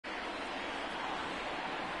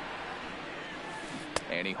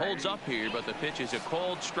And he holds up here, but the pitch is a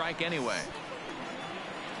cold strike anyway.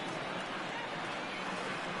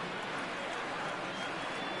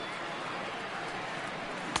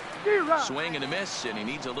 Swing and a miss, and he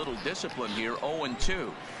needs a little discipline here.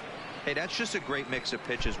 0-2. Hey, that's just a great mix of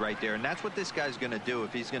pitches right there, and that's what this guy's going to do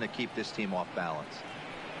if he's going to keep this team off balance.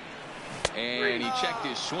 And he checked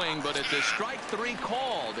his swing, but it's a strike 3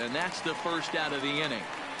 called, and that's the first out of the inning.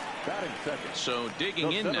 So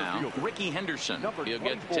digging in now, Ricky Henderson. He'll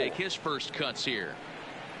get to take his first cuts here.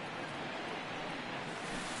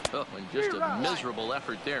 Oh, and just a miserable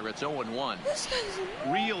effort there. It's 0-1.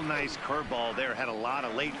 Real nice curveball there. Had a lot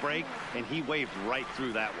of late break, and he waved right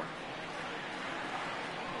through that one.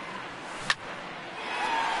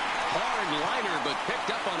 Hard liner, but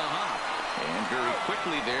picked up on a hop. And very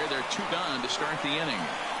quickly there, they're 2 gone to start the inning.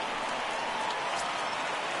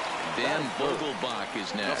 Dan Vogelbach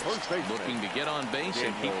is next, looking to get on base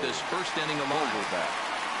and keep this first inning alive.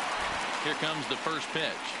 Here comes the first pitch.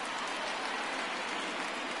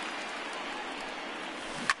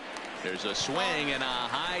 There's a swing and a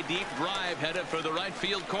high deep drive headed for the right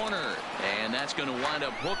field corner, and that's going to wind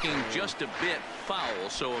up hooking just a bit foul,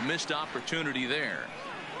 so a missed opportunity there.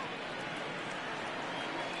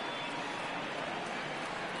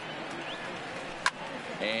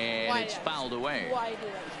 And it's fouled away.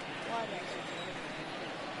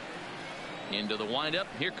 Into the windup.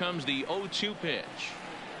 Here comes the 0-2 pitch.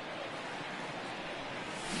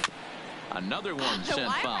 Another one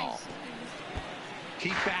sent foul.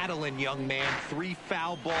 Keep battling, young man. 3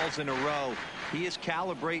 foul balls in a row. He is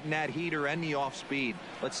calibrating that heater and the off speed.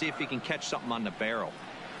 Let's see if he can catch something on the barrel.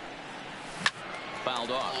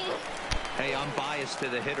 Fouled off. Hey, I'm biased to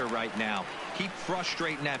the hitter right now. Keep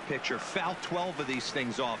frustrating that pitcher. Foul 12 of these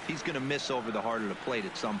things off. He's going to miss over the heart of the plate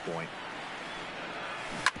at some point.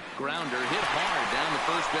 Grounder hit hard down the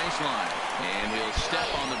first baseline, and he'll step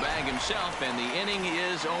on the bag himself, and the inning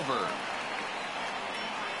is over.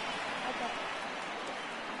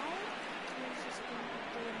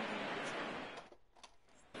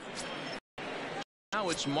 Now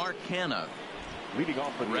it's Mark Canha. Leading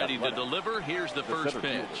off ready to deliver. Here's the first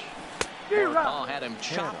pitch. Oh, had him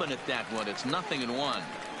chopping at that one. It's 0-1.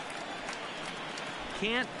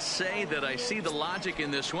 Can't say that I see the logic in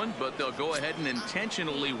this one, but they'll go ahead and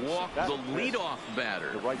intentionally walk the leadoff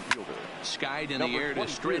batter. The right fielder. Skied in the air to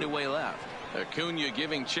straightaway left. Acuna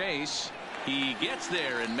giving chase. He gets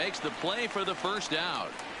there and makes the play for the first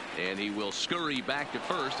out. And he will scurry back to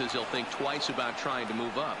first as he'll think twice about trying to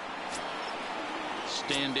move up.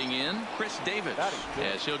 Standing in, Chris Davis,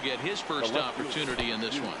 as he'll get his first opportunity in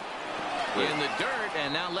this one. In the dirt,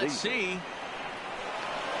 and now let's see.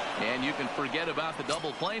 And you can forget about the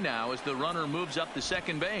double play now as the runner moves up to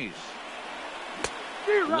second base.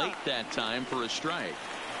 Late that time for a strike.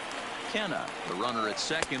 Canha, the runner at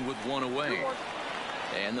second with 1 away.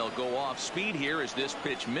 And they'll go off speed here as this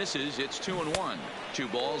pitch misses. It's 2-1. 2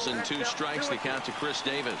 balls and 2 strikes to count to Chris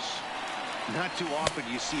Davis. Not too often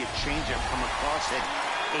you see a changeup come across at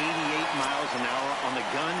 88 miles an hour on the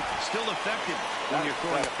gun. Still effective when you're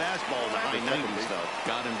throwing a fastball in the high 90s, though.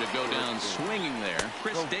 Got him to go down swinging there.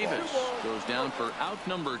 Chris Davis goes down for out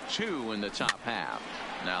number 2 in the top half.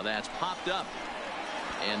 Now that's popped up,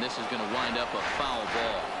 and this is going to wind up a foul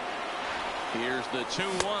ball. Here's the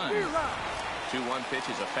 2-1. 2-1 pitch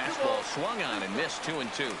is a fastball swung on and missed.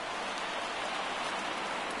 2-2.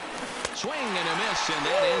 Swing and a miss, and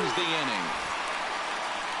that ends the inning.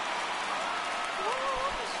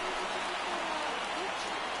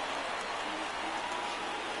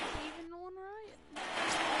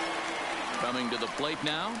 Coming to the plate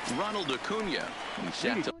now, Ronald Acuna. He's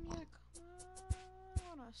set to.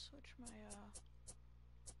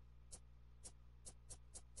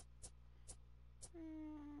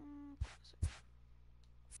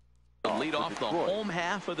 Lead off the home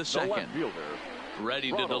half of the second.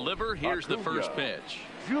 Ready to deliver. Here's the first pitch.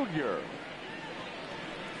 Junior.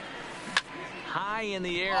 High in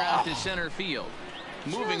the air out to center field.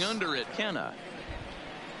 Moving under it, Canha.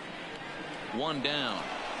 1 down.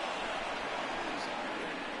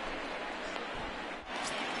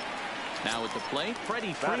 Now at the plate,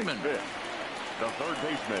 Freddie Freeman. The third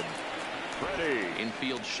baseman, Freddie.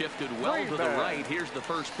 Infield shifted well to the right. Here's the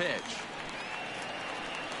first pitch.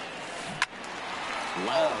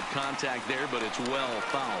 Loud contact there, but it's well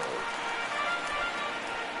fouled.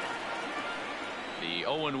 The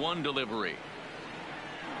 0-1 delivery.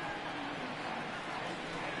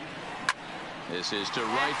 This is to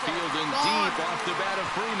right field and deep off the bat of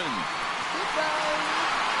Freeman.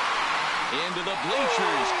 Into the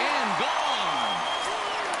bleachers and gone.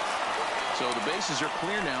 So the bases are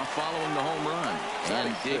clear now following the home run.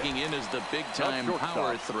 And digging in is the big-time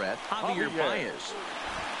power threat, Javier Baez.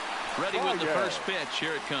 Ready with the first pitch.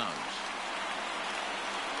 Here it comes.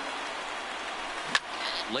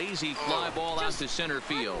 Lazy fly ball out to center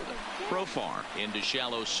field. Profar into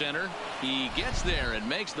shallow center. He gets there and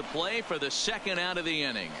makes the play for the second out of the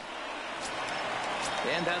inning.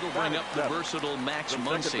 And that'll bring up the versatile Max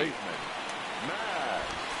Muncy.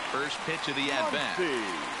 First pitch of the at-bat.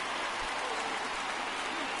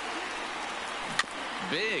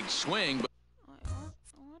 Big swing,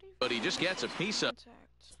 but he just gets a piece of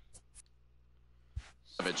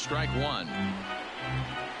it. Strike one.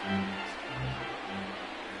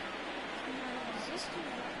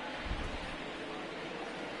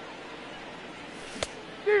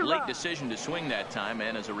 Late decision to swing that time,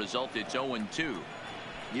 and as a result, it's 0-2.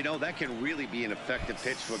 You know, that can really be an effective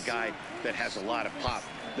pitch to a guy that has a lot of pop.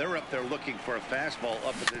 They're up there looking for a fastball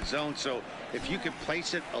up in the zone, so if you can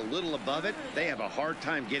place it a little above it, they have a hard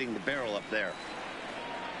time getting the barrel up there.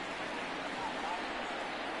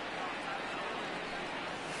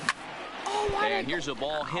 And here's a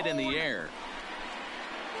ball hit in the air.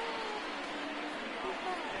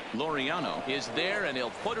 Laureano is there, and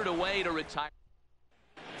he'll put it away to retire.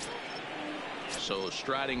 So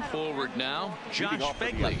striding forward now, Josh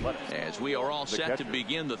Phegley, as we are all set to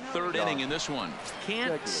begin the third inning in this one.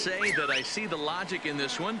 Can't say that I see the logic in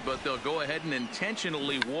this one, but they'll go ahead and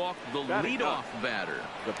intentionally walk the leadoff batter.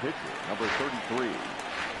 The pitcher, number 33.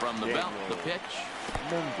 From the belt, the pitch.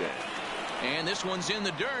 And this one's in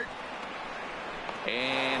the dirt.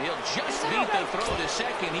 And he'll just beat the throw to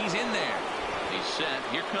second. He's in there. He's set.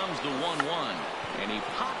 Here comes the 1-1. And he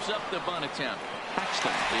pops up the bunt attempt.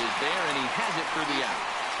 Paxton is there, and he has it for the out.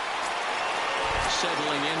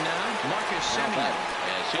 Settling in now, Marcus Semien,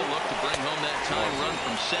 as he'll look to bring home that tying run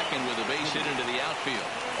from second with a base hit into the outfield.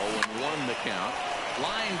 0-1 the count.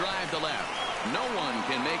 Line drive to left. No one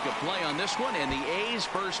can make a play on this one, and the A's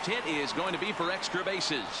first hit is going to be for extra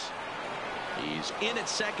bases. He's in at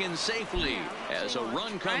second safely as a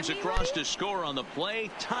run comes across to score on the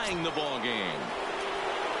play, tying the ball game.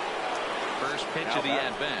 First pitch of the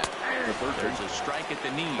at-bat. There's a strike at the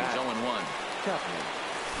knees, 0-1.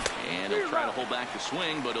 And he'll try to hold back the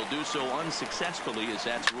swing, but he'll do so unsuccessfully as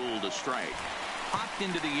that's ruled a strike. Popped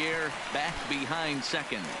into the air, back behind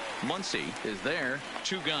second. Muncy is there,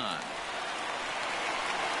 2 gone.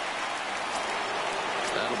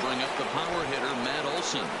 That'll bring up the power hitter, Matt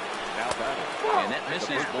Olson. And that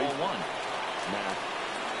misses ball 1. Matt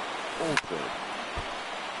Olson.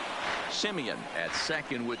 Semien at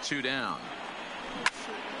second with 2 down.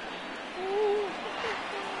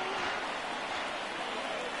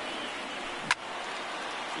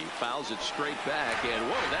 He fouls it straight back, and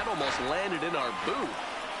whoa, that almost landed in our booth.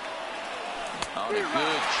 On a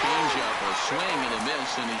good changeup, a swing and a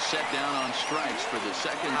miss, and he's set down on strikes for the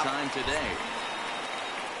second time today.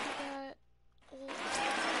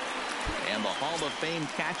 And the Hall of Fame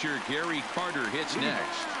catcher Gary Carter hits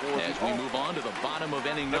next as we move on to the bottom of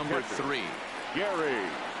inning number 3. Gary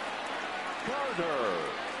Carter.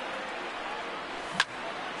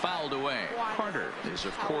 Fouled away. Carter is,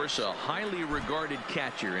 of course, a highly regarded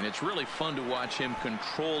catcher, and it's really fun to watch him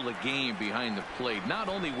control the game behind the plate, not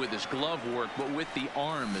only with his glove work, but with the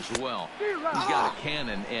arm as well. He's got a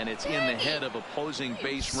cannon, and it's in the head of opposing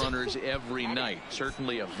base runners every night.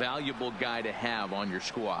 Certainly a valuable guy to have on your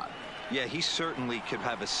squad. Yeah, he certainly could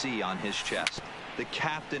have a C on his chest. The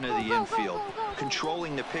captain of the infield,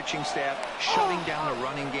 controlling the pitching staff, shutting down the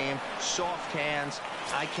running game, soft hands.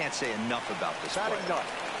 I can't say enough about this player.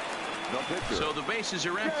 So the bases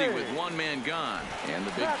are empty with 1 man gone, and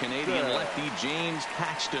the big Canadian lefty James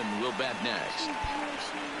Paxton will bat next.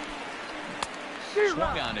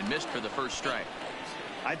 Swung on and missed for the first strike.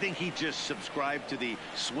 I think he just subscribed to the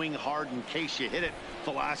swing hard in case you hit it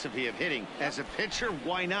philosophy of hitting. As a pitcher,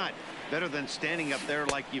 why not? Better than standing up there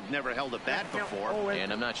like you've never held a bat before.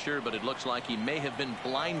 And I'm not sure, but it looks like he may have been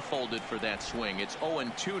blindfolded for that swing. It's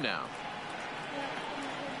 0-2 now.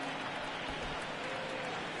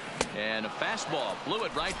 And a fastball blew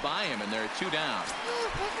it right by him, and there are 2 down.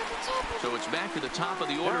 So it's back to the top of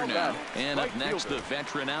the order now. And up next, the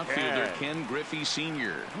veteran outfielder, Ken Griffey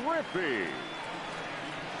Sr. Griffey.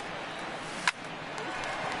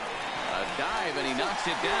 A dive, and he knocks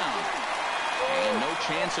it down. And no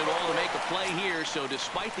chance at all to make a play here, so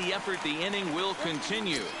despite the effort, the inning will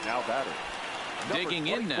continue. Now batter. Digging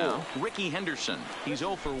in now, Ricky Henderson. He's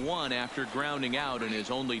 0 for 1 after grounding out in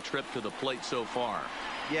his only trip to the plate so far.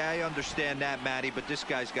 Yeah, I understand that, Matty, but this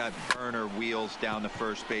guy's got burner wheels down the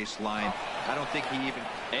first base line. I don't think he even...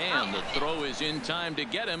 And the throw is in time to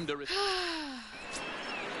get him to...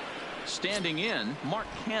 Standing in, Mark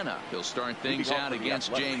Hanna. He'll start things out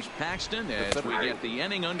against James Paxton as we get the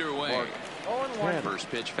inning underway. First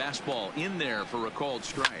pitch fastball in there for a called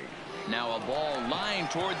strike. Now a ball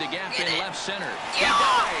lined toward the gap in left center. He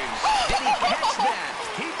dives. Did he catch that?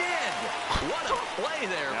 He did. What a play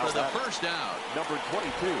there for the first out. Number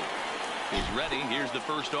 22. He's ready. Here's the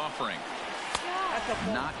first offering.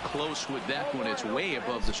 Not close with that one. It's way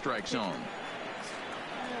above the strike zone.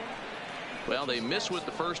 Well, they miss with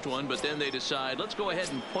the first one, but then they decide, let's go ahead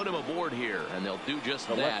and put him aboard here. And they'll do just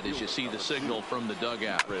that as you see the signal from the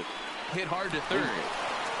dugout. Hit hard to third.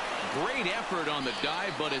 Great effort on the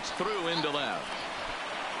dive, but it's through into left.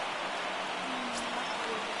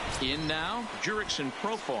 In now, Jurickson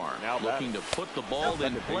Profar looking to put the ball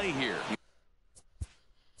in play here.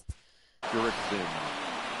 Jurickson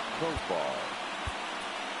Profar.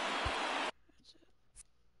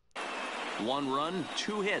 1 run,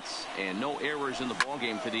 2 hits, and no errors in the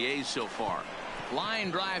ballgame for the A's so far. Line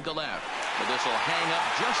drive to left, but this will hang up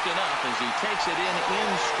just enough as he takes it in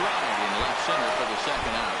stride in left center for the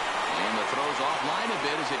second out. And the throw's offline a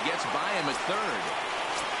bit as it gets by him at third.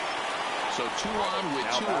 So 2 on with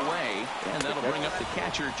 2 away, and that'll bring up the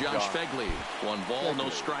catcher, Josh Phegley. 1 ball, no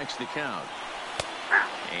strikes to count.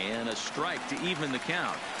 And a strike to even the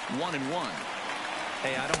count. 1-1.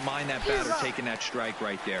 Hey, I don't mind that batter taking that strike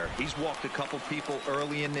right there. He's walked a couple people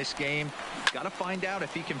early in this game. Got to find out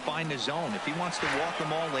if he can find the zone. If he wants to walk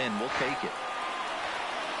them all in, we'll take it.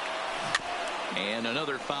 And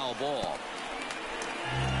another foul ball.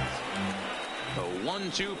 A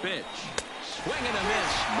 1-2 pitch. Swing and a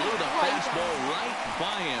miss. Blew the fastball right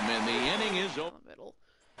by him, and the inning is over.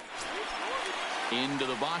 Into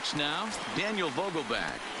the box now, Daniel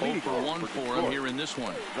Vogelbach. 0 for 1 for him here in this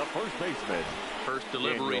one. The first baseman. First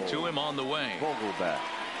delivery to him on the way. Vogelbach.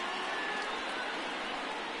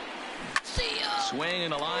 Swing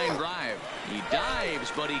and a line drive. He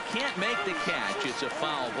dives, but he can't make the catch. It's a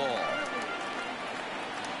foul ball.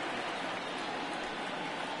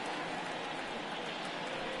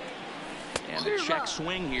 And a check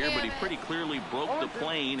swing here, but he pretty clearly broke the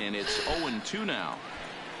plane, and it's 0-2 now.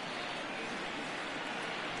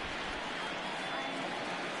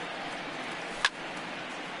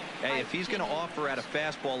 Hey, if he's going to offer at a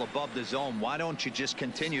fastball above the zone, why don't you just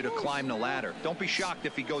continue to climb the ladder? Don't be shocked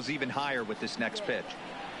if he goes even higher with this next pitch.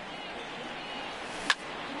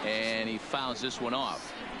 And he fouls this one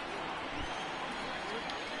off.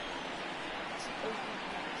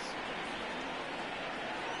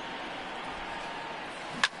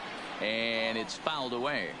 And it's fouled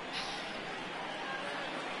away.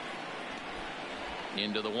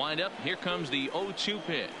 Into the windup. Here comes the 0-2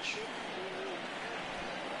 pitch.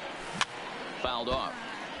 Fouled off.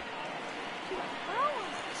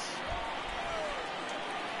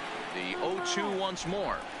 The 0-2 once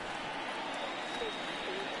more.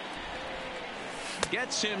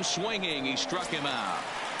 Gets him swinging. He struck him out.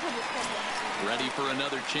 Ready for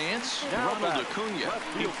another chance? Ronald Acuna.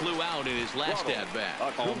 He flew out in his last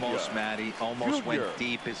at-bat. Almost, Matty. Almost went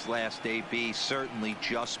deep his last AB. Certainly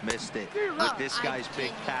just missed it. With this guy's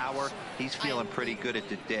big power, he's feeling pretty good at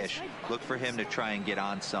the dish. Look for him to try and get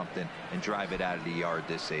on something and drive it out of the yard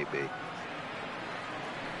this AB.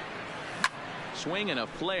 Swing and a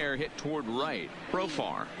flare hit toward right.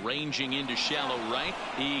 Profar ranging into shallow right.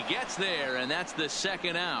 He gets there, and that's the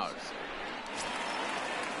second out.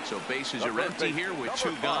 So bases are empty here with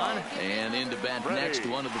 2 gone. And in to bat next,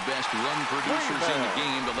 one of the best run producers in the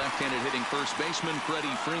game, the left-handed hitting first baseman,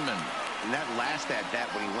 Freddie Freeman. And that last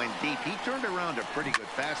at-bat when he went deep, he turned around a pretty good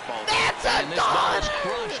fastball. And this ball is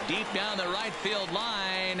crushed deep down the right field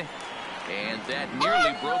line. And that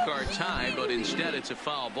nearly broke our tie, but instead it's a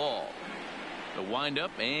foul ball. The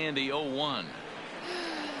windup and the 0-1.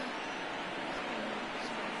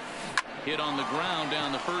 Hit on the ground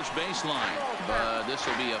down the first baseline, but this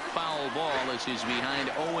will be a foul ball as he's behind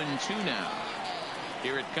 0-2 now.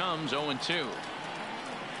 Here it comes, 0-2.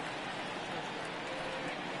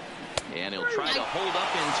 And he'll try to hold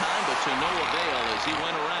up in time, but to no avail as he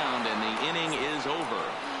went around, and the inning is over.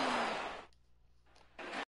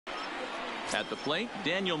 At the plate,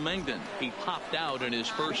 Daniel Mengden. He popped out in his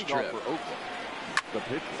first trip.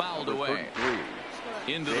 Fouled away.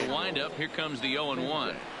 Into the windup. Here comes the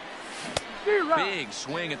 0-1. Big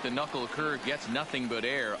swing at the knuckle curve, gets nothing but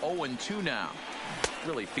air. 0-2 now.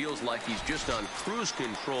 Really feels like he's just on cruise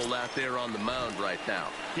control out there on the mound right now.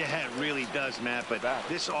 Yeah, it really does, Matt, but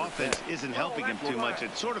this offense isn't helping him too much.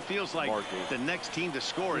 It sort of feels like the next team to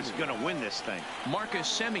score is going to win this thing. Marcus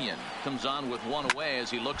Semien comes on with 1 away as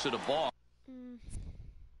he looks at a ball.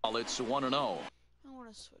 It's 1-0. I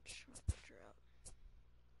want to switch my pitcher out.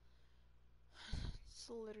 It's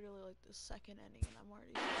literally like the second inning, and I'm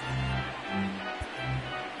already.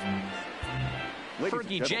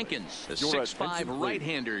 Fergie Jenkins, the 6'5"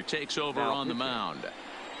 right-hander, takes over on the mound.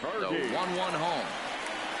 The 1-1 home.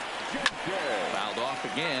 Fouled off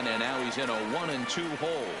again, and now he's in a 1-2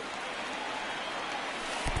 hole.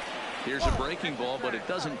 Here's a breaking ball, but it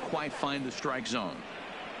doesn't quite find the strike zone.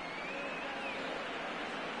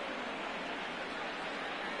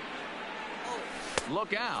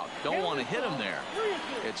 Look out. Don't want to hit him there.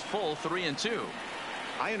 It's full 3-2.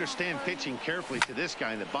 I understand pitching carefully to this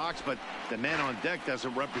guy in the box, but the man on deck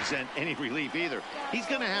doesn't represent any relief either. He's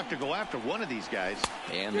going to have to go after one of these guys.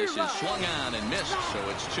 And this is swung on and missed, so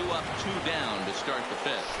it's 2 up, 2 down to start the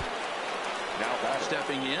 5th. Now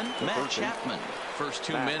stepping in, Matt Chapman. First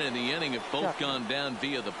 2 men in the inning have both gone down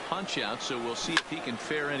via the punch-out, so we'll see if he can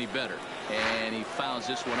fare any better. And he fouls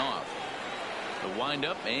this one off. The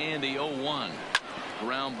windup and the 0-1.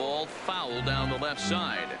 Ground ball foul down the left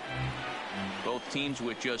side. Both teams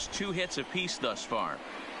with just 2 hits apiece thus far.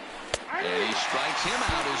 And he strikes him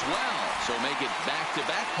out as well. So make it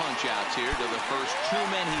back-to-back punch-outs here to the first 2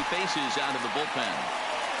 men he faces out of the bullpen.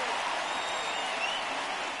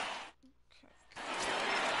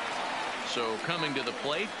 So coming to the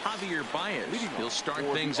plate, Javier Baez. He'll start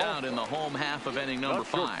things out in the home half of inning number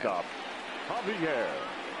 5. Javier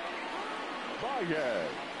Baez.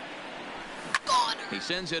 He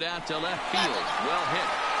sends it out to left field. Well hit.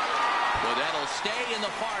 But that'll stay in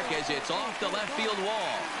the park as it's off the left field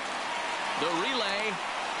wall. The relay.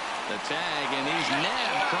 The tag, and he's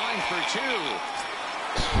nabbed, trying for 2.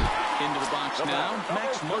 Into the box now.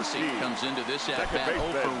 Max Muncy comes into this at-bat 0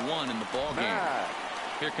 for 1 in the ballgame.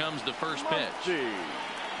 Here comes the first pitch.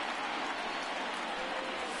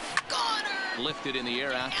 Lifted in the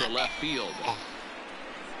air out to left field.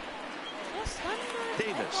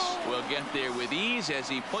 Davis will get there with ease as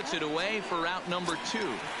he puts it away for out number 2.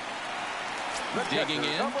 Digging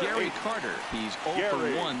in, Gary Carter. He's 0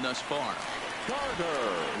 for 1 thus far.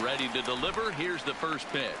 Ready to deliver. Here's the first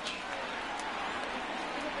pitch.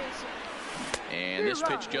 And this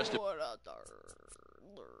pitch just...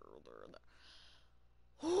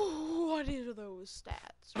 What are those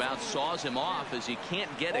stats? About saws him off as he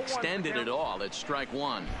can't get extended at all. It's strike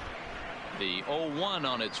 1. The 0-1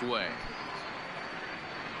 on its way.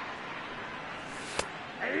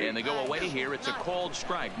 And they go away here. It's a called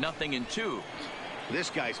strike. 0-2.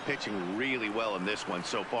 This guy's pitching really well in this one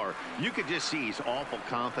so far. You could just see he's awful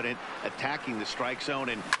confident attacking the strike zone,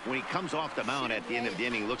 and when he comes off the mound at the end of the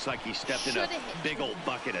inning, looks like he stepped in a big old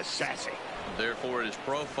bucket of sassy. Therefore, it is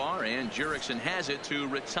Profar, and Jurickson has it to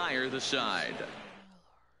retire the side.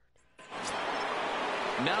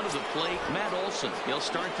 Now to the plate, Matt Olson. He'll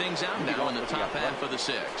start things out now in the top half of the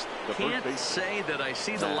 6th. Can't say that I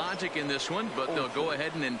see the logic in this one, but they'll go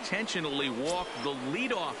ahead and intentionally walk the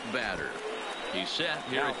leadoff batter. He's set.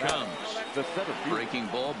 Here it comes. Breaking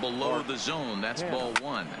ball below the zone. That's ball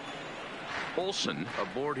 1. Olson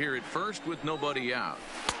aboard here at first with nobody out.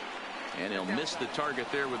 And he'll miss the target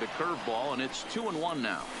there with a curveball, and it's 2-1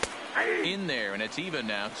 now. In there, and it's even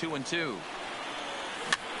now, 2-2.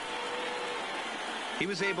 He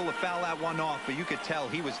was able to foul that one off, but you could tell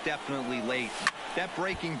he was definitely late. That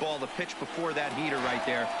breaking ball, the pitch before that heater right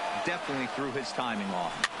there, definitely threw his timing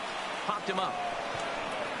off. Popped him up.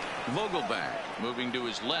 Vogelbach moving to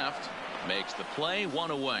his left, makes the play,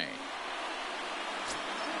 1 away.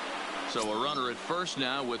 So a runner at first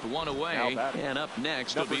now with 1 away, and up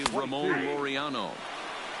next will be Ramon Laureano.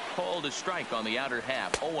 Called a strike on the outer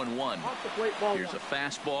half, 0-1. Here's a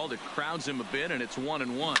fastball that crowds him a bit, and it's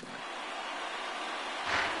 1-1.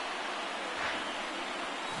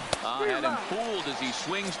 Had him fooled as he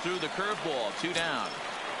swings through the curveball. 2 down.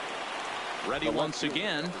 Ready once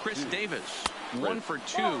again, Chris Davis. 1 for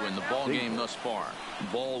 2 in the ball game thus far.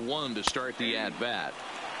 Ball 1 to start the at-bat.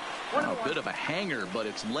 A bit of a hanger, but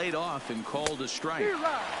it's laid off and called a strike.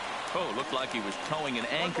 Oh, looked like he was towing an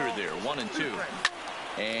anchor there. 1-2.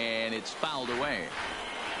 And it's fouled away.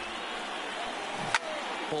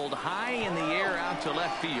 Pulled high in the air out to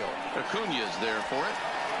left field. Acuna's there for it.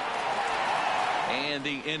 And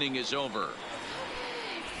the inning is over.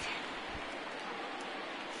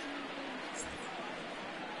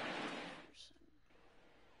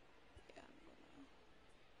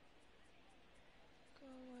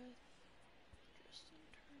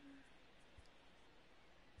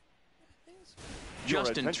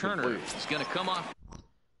 Justin Turner is going to come off.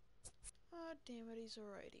 Oh, damn it, he's a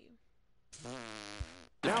righty.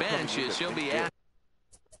 The bench is he'll be at.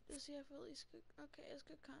 Does he have at least good? Okay, has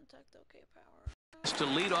good contact. Okay, power. To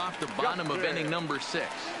lead off the bottom of inning number 6.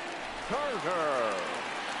 Turner.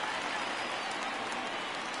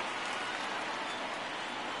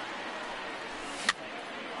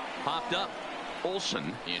 Popped up.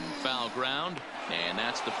 Olsen in foul ground, and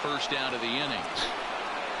that's the first out of the inning.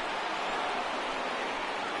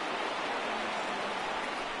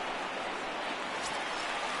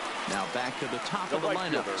 Now back to the top of the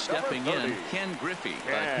lineup. Stepping in, Ken Griffey.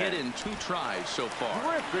 A hit in 2 tries so far.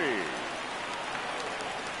 Griffey.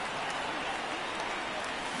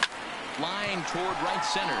 Line toward right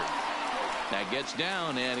center. That gets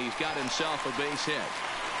down, and he's got himself a base hit.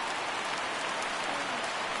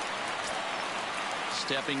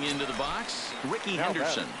 Stepping into the box, Ricky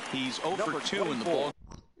Henderson. He's 0 for 2 in the ball.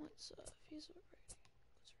 What's he's Ricky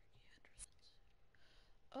Henderson's?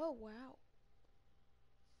 Oh wow.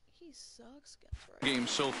 He sucks against right. Game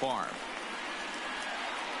so far.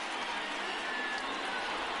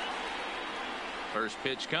 First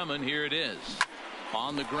pitch coming. Here it is.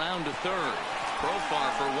 On the ground to third.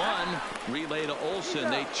 Profar for 1. Relay to Olsen.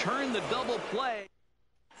 They turn the double play.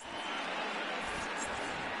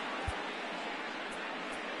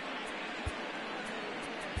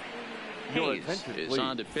 Hayes is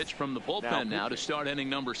on to pitch from the bullpen now to start inning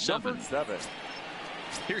number 7.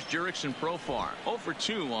 Here's Jurickson Profar. 0 for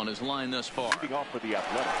 2 on his line thus far. Leading off for the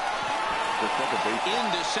Athletics.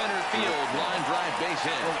 Into center field. Line drive base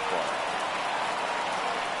hit.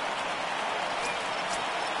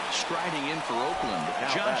 Striding in for Oakland,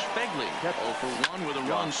 Josh Begley. 0 for 1 with a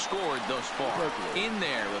run scored thus far. In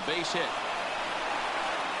there, a base hit.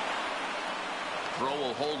 Throw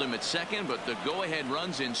will hold him at second, but the go-ahead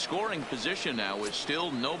runs in scoring position now with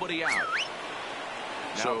still nobody out.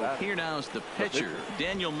 So here now is the pitcher,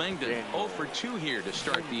 Daniel Mengden. 0 for 2 here to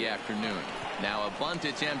start the afternoon. Now a bunt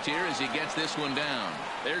attempt here as he gets this one down.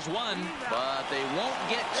 There's 1, but they won't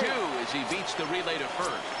get 2 as he beats the relay to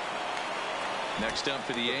first. Next up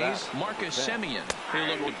for the A's, Marcus Semien. He'll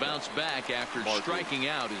look to bounce back after striking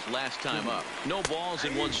out his last time up. No balls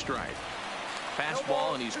and 1 strike.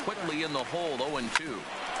 Fastball, and he's quickly in the hole. 0-2.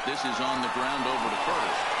 This is on the ground over to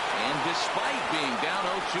first. And despite being down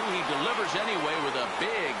 0-2, he delivers anyway with a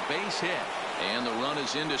big base hit. And the run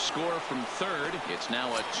is in to score from third. It's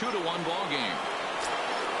now a 2-1 ball game.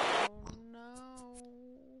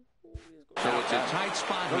 So it's a tight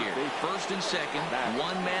spot here. First and second,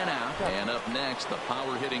 1 man out. And up next, the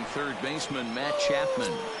power-hitting third baseman, Matt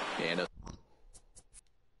Chapman. And a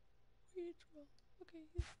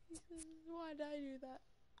why did I do that?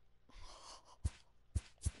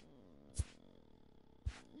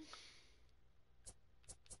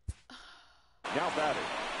 Now batting,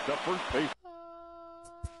 the first base.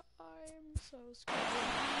 I'm so scared.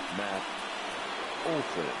 Matt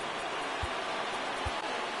Olsen.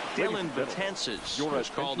 Dylan Betances was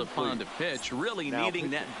called upon to pitch, really needing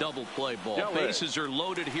that double play ball. Bases are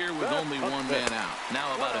loaded here with only 1 man out.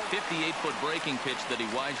 Now about a 58-foot breaking pitch that he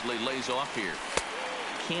wisely lays off here.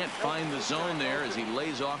 Can't find the zone there as he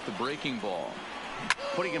lays off the breaking ball.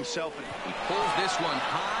 Putting himself in. He pulls this one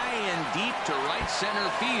high and deep to right center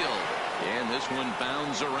field. And this one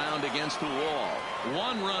bounds around against the wall.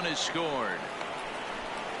 1 run is scored.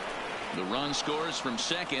 The run scores from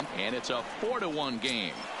second, and it's a 4-1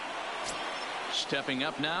 game. Stepping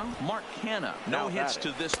up now, Mark Canha. No hits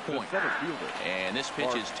to this point. And this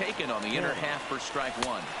pitch is taken on the inner half for strike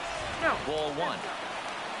 1. Ball 1.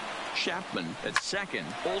 Chapman at second.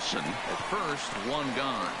 Olsen at first. 1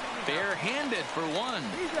 gone. Barehanded for 1.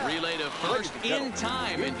 Relay to first in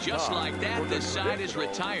time, and just like that, the side is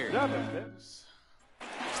retired.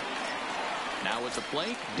 Now at the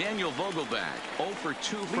plate, Daniel Vogelbach. 0 for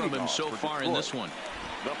 2 from him so far in this one.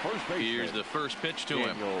 Here's the first pitch to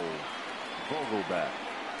him. Vogelbach.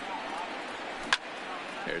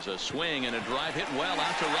 There's a swing and a drive hit well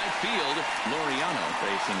out to right field. Laureano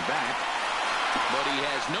facing back. But he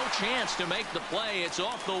has no chance to make the play. It's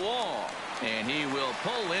off the wall. And he will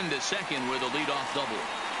pull into second with a leadoff double.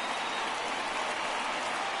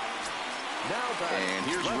 And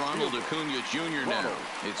here's Ronald Acuna Jr. now.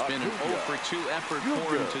 It's been an 0 for 2 effort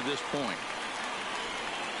for him to this point.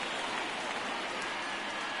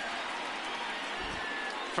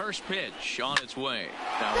 First pitch on its way.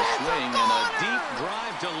 Now a swing and a deep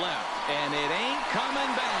drive to left. And it ain't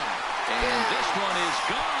coming back. And this one is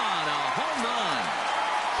gone. A home run.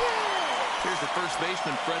 Here's the first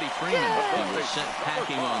baseman, Freddie Freeman. He was sent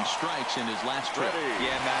packing on strikes in his last trip.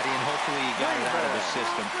 Yeah, Matty, and hopefully he got it out of the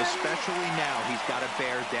system. Especially now, he's got to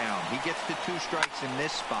bear down. He gets the 2 strikes in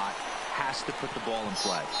this spot. Has to put the ball in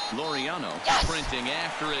play. Laureano sprinting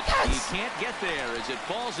after it. He can't get there as it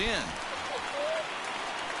falls in.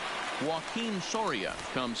 Joaquin Soria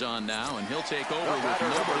comes on now, and he'll take over with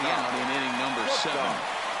nobody out in inning number 7.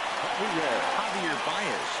 Javier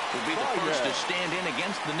Baez will be the first to stand in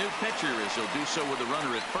against the new pitcher as he'll do so with a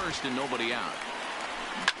runner at first and nobody out.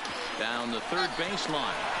 Down the third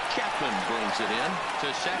baseline. Chapman brings it in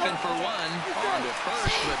to second for one. On to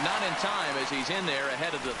first, but not in time as he's in there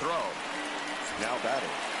ahead of the throw. Now batting.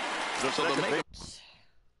 So the make.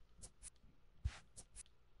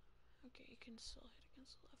 Okay, you can still hit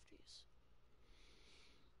against lefties.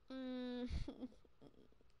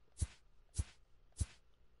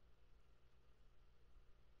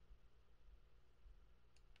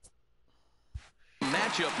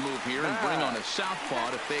 Matchup move here and bring on a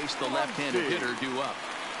southpaw to face the left-handed hitter due up.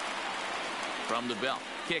 From the belt,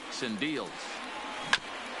 kicks and deals.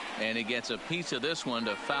 And he gets a piece of this one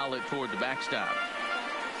to foul it toward the backstop.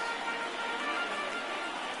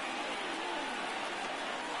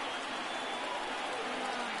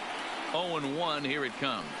 Oh, 0-1, here it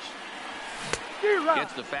comes.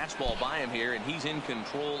 Gets the fastball by him here, and he's in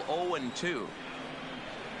control. 0-2.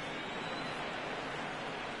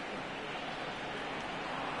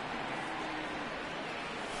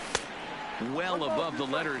 Well above the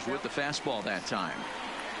letters with the fastball that time.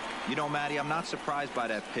 You know, Matty, I'm not surprised by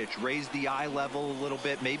that pitch. Raise the eye level a little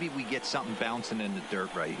bit. Maybe we get something bouncing in the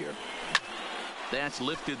dirt right here. That's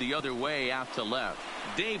lifted the other way out to left.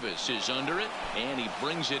 Davis is under it, and he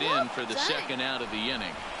brings it in for the second out of the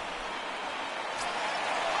inning.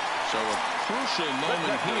 So a crucial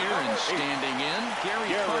moment here, and standing in, Gary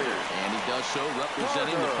Carter. And he does so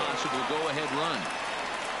representing the possible go-ahead run.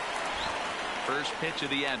 First pitch of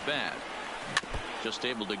the at-bat. Just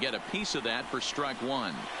able to get a piece of that for strike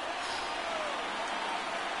one.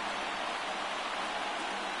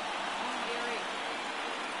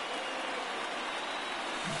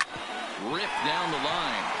 Ripped down the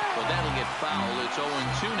line, but that'll get fouled. It's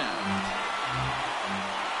 0-2 now.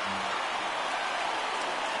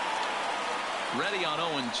 Ready on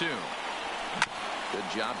 0-2. Good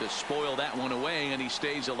job to spoil that one away, and he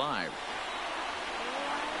stays alive.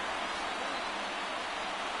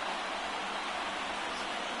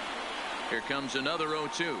 Here comes another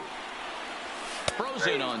 0-2.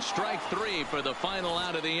 Frozen on strike three for the final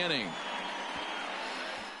out of the inning.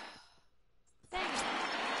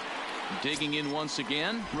 Digging in once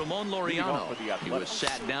again, Ramon Laureano. He was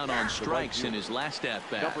sat down on strikes in his last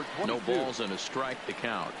at-bat. No balls and a strike to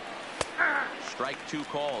count. Strike two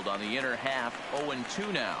called on the inner half.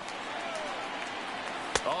 0-2 now.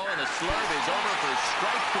 Oh, and the slurve is over for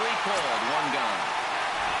strike three called. One gone.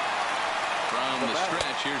 From the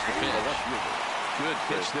stretch, here's the pitch. Good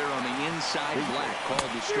pitch there on the inside black,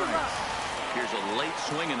 called the strike. Here's a late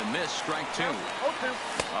swing and a miss, strike two.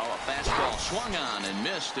 Oh, a fastball swung on and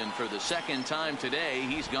missed, and for the second time today,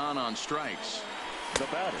 he's gone on strikes.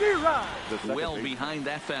 Well behind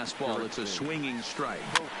that fastball, it's a swinging strike.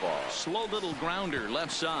 Slow little grounder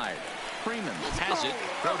left side. Freeman has it.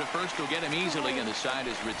 Throw to first will get him easily, and the side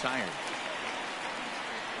is retired.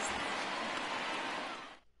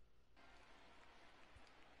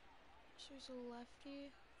 There's a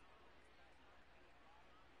lefty.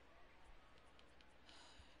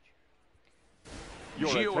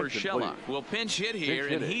 Gio Urshela will pinch hit here,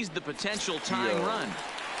 and he's the potential tying run.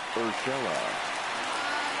 Urshela.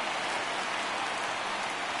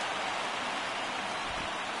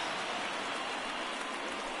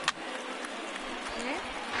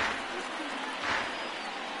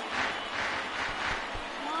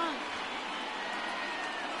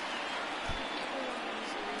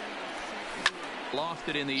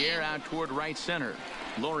 Lofted in the air out toward right center.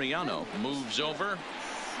 Laureano moves over,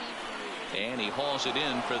 and he hauls it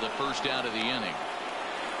in for the first out of the inning.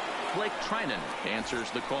 Blake Trinan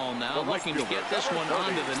answers the call now, looking to get this one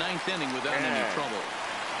onto the ninth inning without any trouble.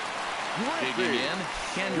 Digging in,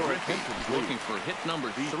 Ken Griffey looking for hit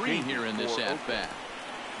number 3 here in this at-bat.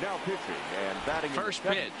 Now pitching and batting. First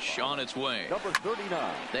pitch on its way. Number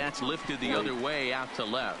 39. That's lifted the other way out to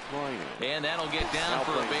left. And that'll get down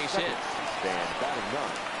for a base hit. Stand batting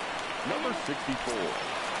none. Number 64.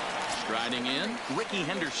 Striding in, Ricky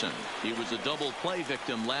Henderson. He was a double play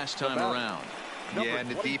victim last time around. Yeah, and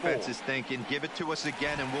the defense is thinking, give it to us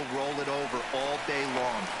again and we'll roll it over all day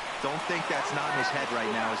long. Don't think that's not in his head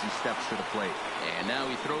right now as he steps to the plate. And now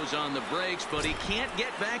he throws on the brakes, but he can't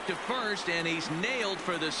get back to first, and he's nailed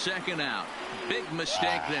for the second out. Big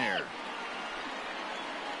mistake there.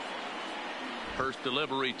 First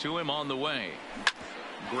delivery to him on the way.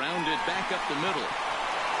 Grounded back up the middle.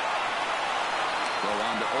 Go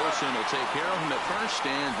on to Olsen, will take care of him at first,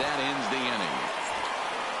 and that ends the inning.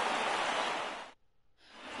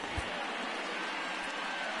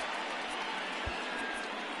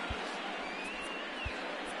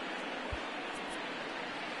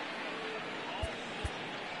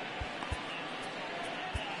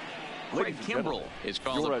 Craig Kimbrell is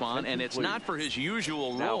called upon, and it's not for his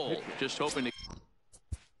usual role. Just hoping to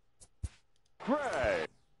Gray.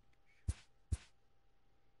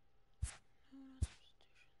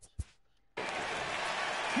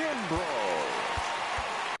 Kimbrough.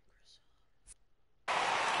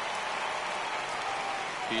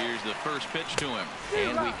 Here's the first pitch to him.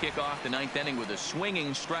 And we kick off the ninth inning with a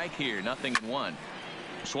swinging strike here. 0-1.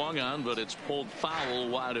 Swung on, but it's pulled foul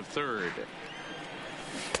wide of third.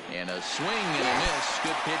 And a swing and a miss.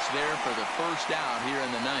 Good pitch there for the first out here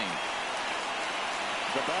in the ninth.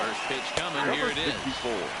 First pitch coming. Here it is. A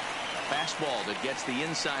fastball that gets the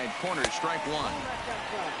inside corner. Strike one.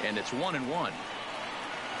 And it's 1-1.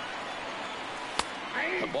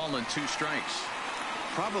 A ball and 2 strikes.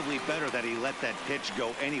 Probably better that he let that pitch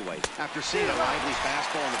go anyway. After seeing a lively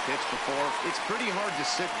fastball on the pitch before, it's pretty hard to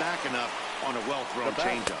sit back enough on a well-thrown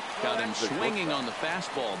changeup. Got him swinging on the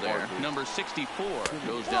fastball there. Number 64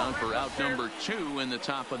 goes down for out number 2 in the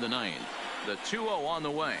top of the ninth. The 2-0 on the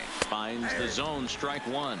way. Finds the zone. Strike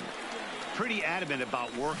one. Pretty adamant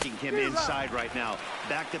about working him inside right now.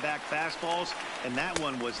 Back-to-back fastballs, and that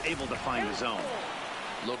one was able to find the zone.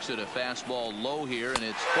 Looks at a fastball low here, and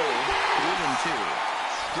it's full. 3-2.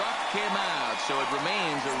 Struck him out, so it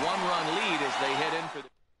remains a 1-run lead as they head in for the...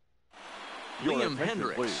 Liam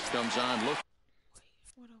Hendricks comes on. Look.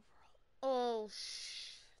 What overall? Oh, shit.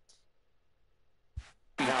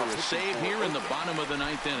 For a save here in the bottom of the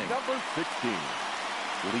ninth inning. Number 16,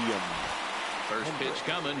 Liam. First pitch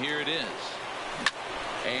coming. Here it is.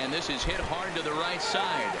 And this is hit hard to the right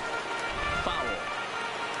side. Foul.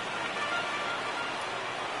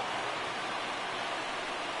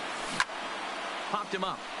 Popped him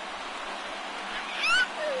up.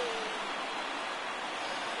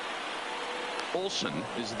 Olsen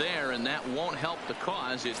is there, and that won't help the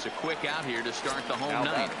cause. It's a quick out here to start the home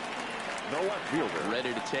ninth. No outfielder.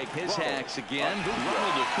 Ready to take his hacks again.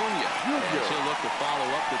 Ronald Acuna. As he'll look to follow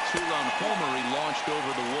up the 2-run homer he launched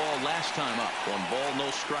over the wall last time up. 1 ball, no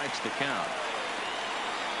strikes to count.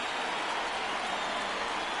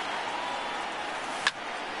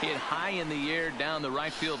 Hit high in the air down the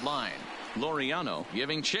right field line. Laureano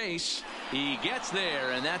giving chase. He gets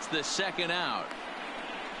there, and that's the second out.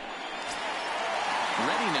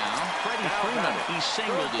 Ready now, Freddie Freeman. He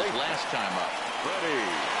singled his last time up. Freddie.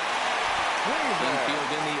 Infield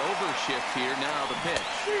in the overshift here. Now the pitch.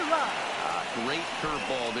 Great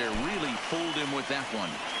curveball there. Really fooled him with that one.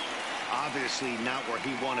 Obviously not where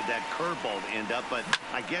he wanted that curveball to end up, but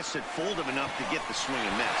I guess it fooled him enough to get the swing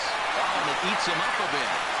and miss. And it eats him up a bit.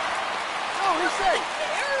 Oh, he's safe.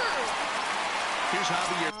 Here's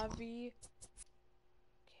Javier. Okay,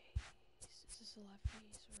 this is a lefty.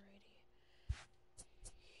 He's a righty.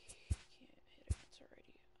 Can't hit against a righty.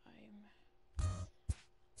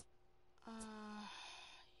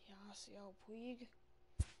 Yasiel Puig.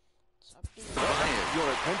 What's up, dude?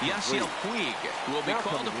 Yasiel Puig will be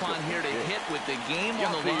called upon here to hit with the game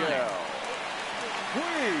on the line.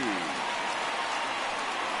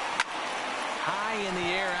 High in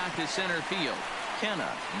the air out to center field.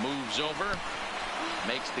 Kenna moves over,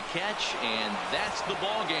 makes the catch, and that's the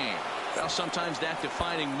ball game. Well, sometimes that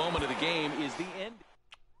defining moment of the game is the end.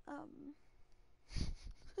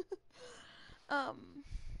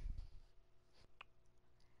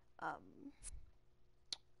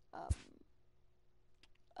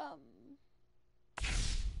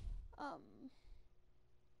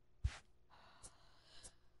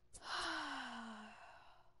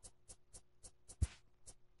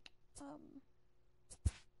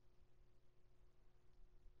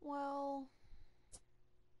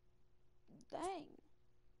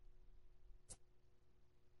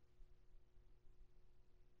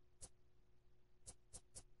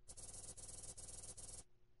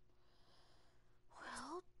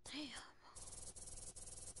 Well, dang.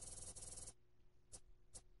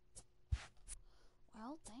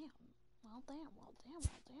 Well, damn. Well, damn. Well, damn. Well, damn. Well,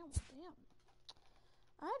 damn. Well, damn.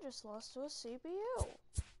 I just lost to a CPU.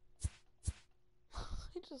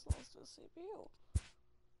 I just lost to a CPU.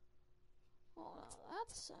 Oh, now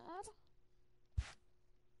that's sad.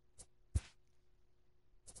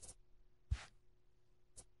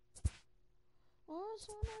 What was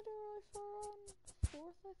the one I did really far on?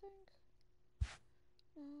 4th, I think?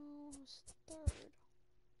 No, it was 3rd.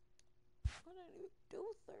 What did I do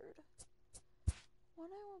 3rd?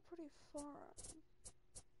 One I went pretty far on.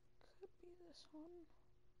 Could be this one.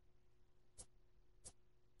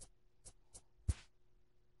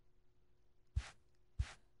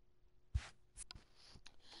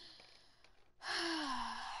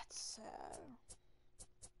 It's sad.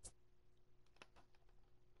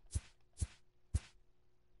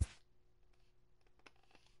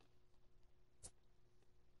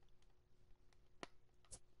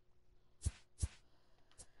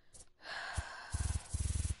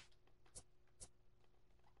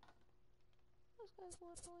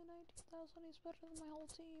 literally 19,000. He's better than my whole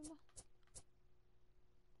team.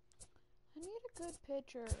 I need a good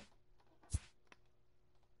pitcher.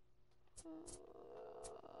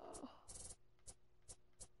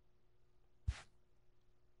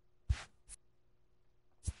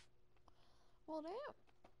 Well, damn.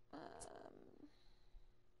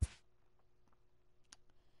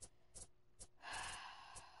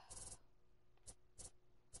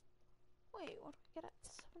 Wait, what do we get at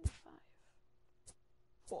 75?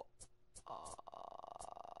 What?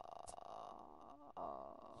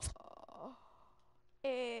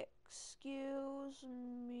 Excuse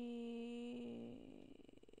me.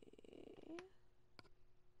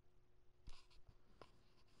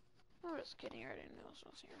 I'm just kidding, I already know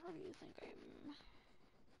what's here. How do you think I am?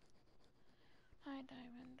 High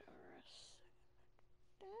diamond or a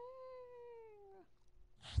dang.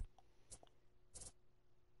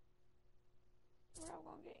 We're all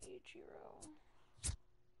gonna get Ichiro.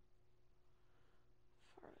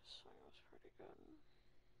 First swing was pretty good.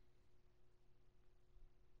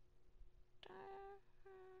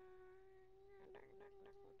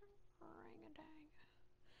 Orangutan.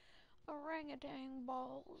 Orangutan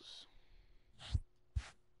balls.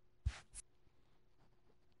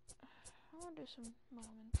 I want to do some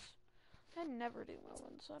moments. I never do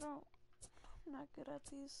moments. I'm not good at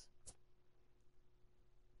these.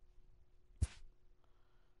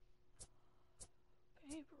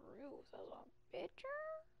 Babe Ruth as a pitcher?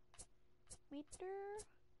 Meter?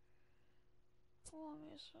 Well, let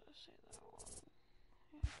me say that one.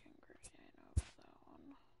 Yeah, King Griffey, I know about that one.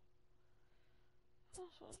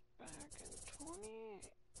 This was back in 2018.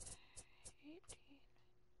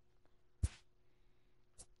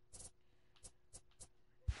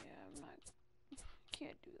 Yeah, I'm not.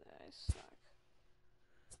 Can't do that. I suck.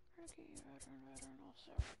 Rookie, veteran,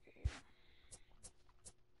 also rookie.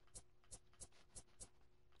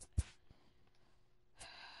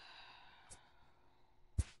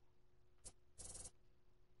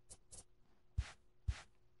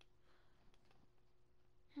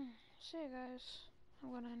 See you guys. I'm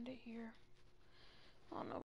gonna end it here. I don't know.